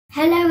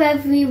Hello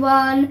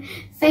everyone,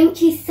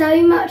 thank you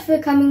so much for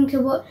coming to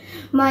watch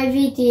my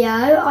video.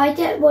 I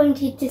just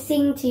wanted to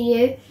sing to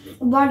you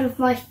one of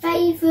my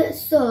favourite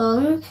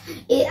songs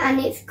and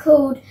it's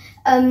called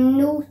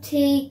Matilda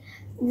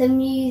the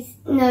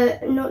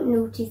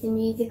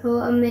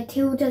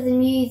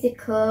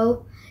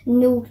Musical,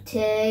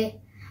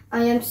 Naughty.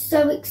 I am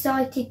so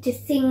excited to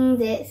sing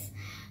this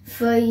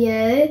for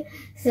you,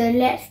 so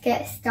let's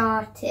get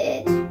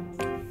started.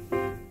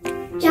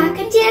 Jack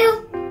and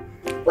Jill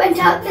went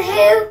up the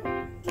hill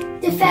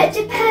to fetch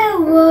a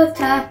pail of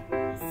water.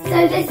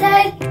 So they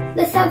say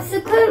the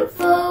subsequent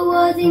fall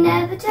was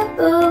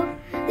inevitable.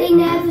 They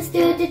never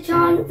stood a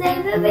chance,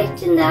 they were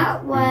written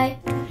that way.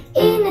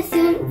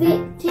 Innocent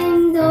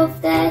victims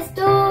of their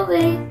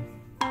story.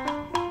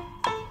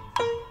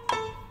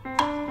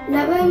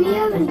 Like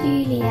Romeo and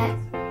Juliet,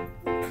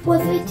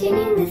 'twas written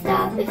in the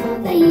stars before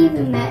they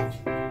even met.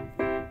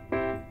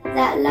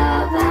 That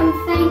love and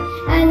fame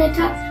and a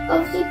touch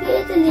of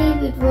stupidity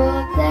would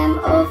rob them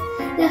of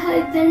the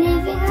hope and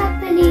living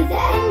happily. The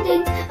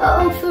ending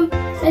are often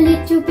a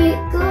little bit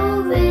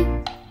gory,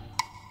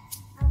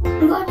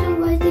 but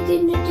otherwise they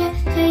didn't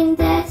change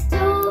their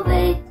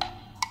story.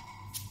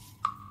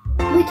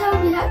 We're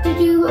told we have to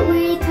do what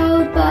we're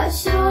told, but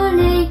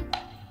surely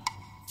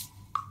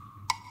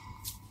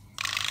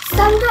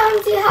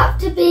sometimes you have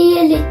to be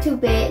a little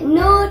bit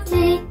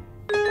naughty.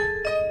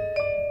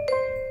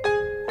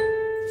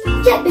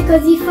 Just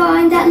because you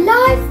find that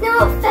life's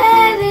not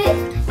fair, it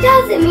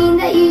doesn't mean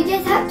that you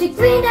just have to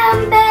grin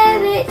and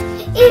bear it.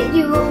 If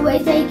you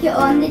always take it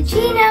on the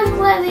chin and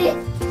wear it,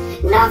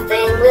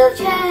 nothing will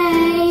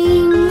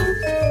change.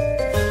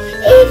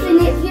 Even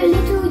if you're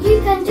little,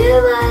 you can do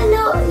a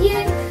lot. You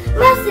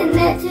mustn't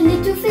let a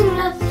little thing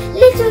like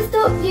little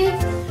stop you.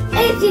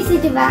 If you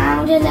sit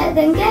around and let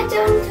them get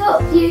on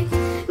top, you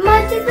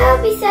might as well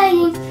be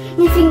saying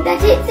you think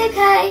that it's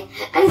okay,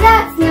 and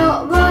that's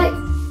not right.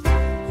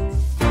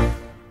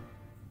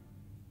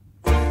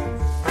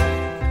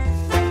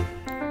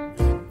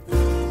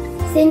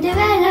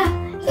 Cinderella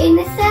in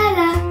the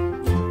cellar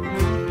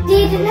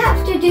didn't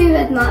have to do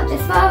as much,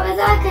 as far as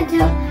I can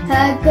tell.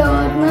 Her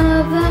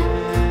godmother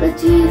was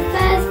too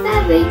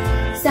fairy.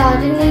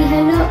 Suddenly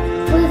her lot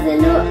was a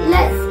lot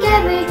less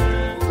scary.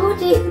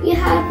 What if you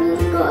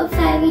haven't got a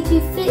fairy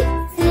to fix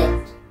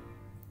it?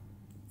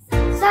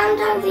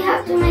 Sometimes you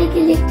have to make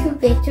a little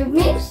bit of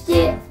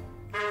mischief.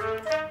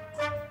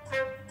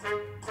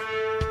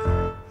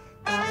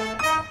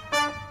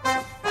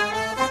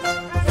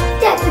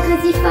 Just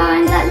because you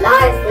find that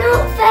life's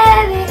not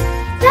fair, it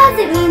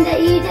doesn't mean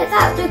that you just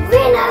have to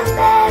grin and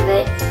bear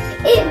it.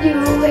 If you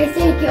always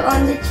take it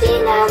on the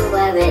chin and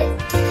wear it,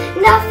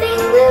 nothing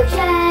will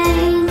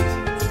change.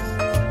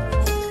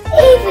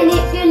 Even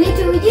if you're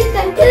little, you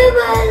can do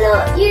a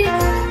lot. You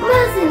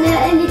mustn't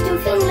let a little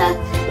thing like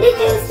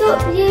little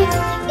stop you.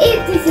 If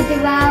you sit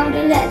around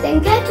and let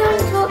them get on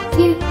top,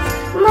 you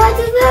might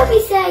as well be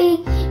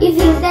saying you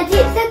think that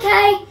it's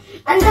okay,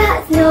 and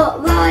that's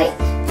not right.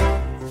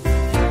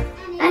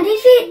 And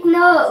if it's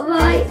not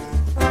right,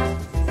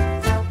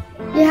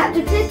 you have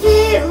to put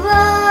it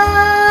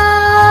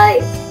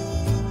right.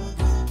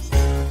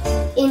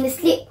 In the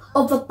slip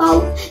of a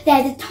bolt,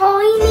 there's a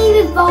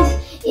tiny revolt.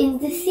 In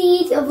the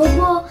seed of a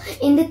war,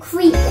 in the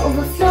creak of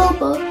a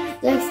floorboard,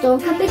 the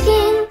storm can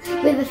begin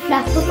with a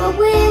flap of a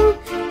wing.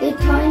 The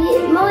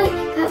tiniest might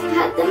have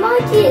had the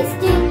mightiest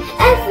sting.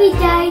 Every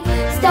day,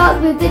 start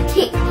with the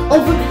tick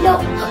of a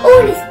clock.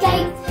 All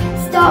escape,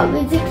 start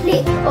with the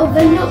click of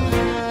a look.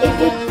 If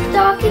you're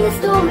stuck in a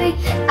story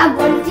and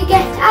want to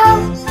get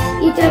out,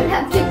 you don't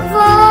have to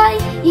cry,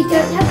 you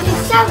don't have to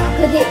shout,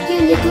 cause if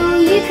you're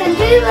little you can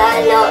do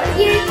a lot.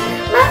 You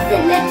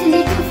mustn't let a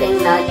little thing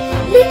like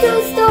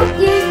little stop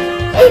you.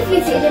 If you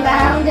sit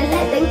around and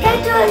let them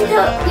get on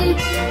top, you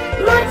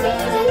might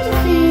change a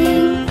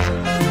thing.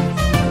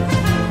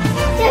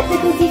 Just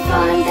because you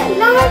find that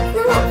life's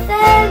not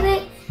fair,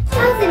 it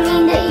doesn't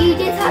mean that you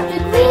just have to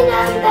grin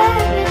and bear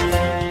it.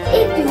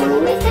 If you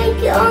always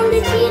take it on the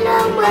chin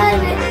and wear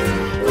it,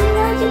 you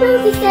might as well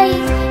be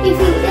saying you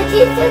think that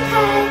it's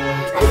okay,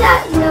 and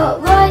that's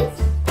not right.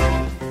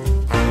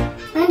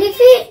 And if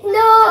it's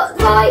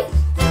not right,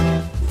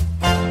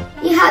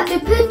 you have to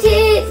put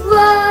it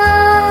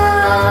right.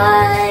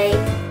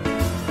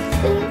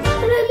 And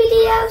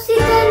nobody else is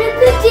gonna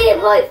put it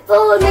right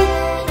for me.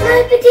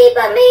 Nobody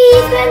but me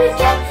is gonna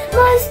change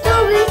my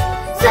story.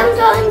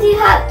 Sometimes you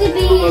have to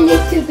be a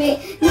little bit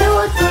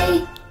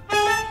naughty.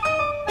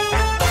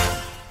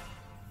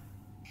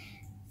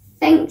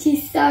 Thank you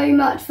so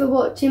much for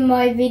watching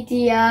my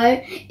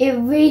video. It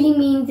really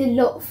means a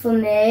lot for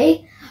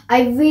me.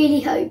 I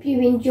really hope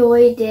you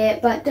enjoyed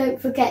it, but don't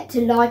forget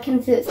to like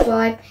and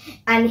subscribe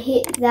and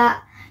hit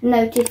that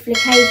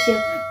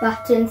notification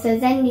button so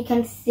then you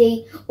can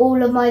see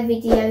all of my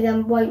videos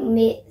and won't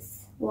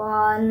miss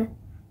one.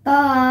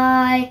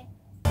 Bye!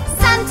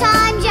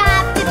 Sometimes you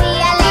have to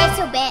be a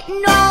little bit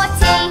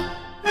naughty.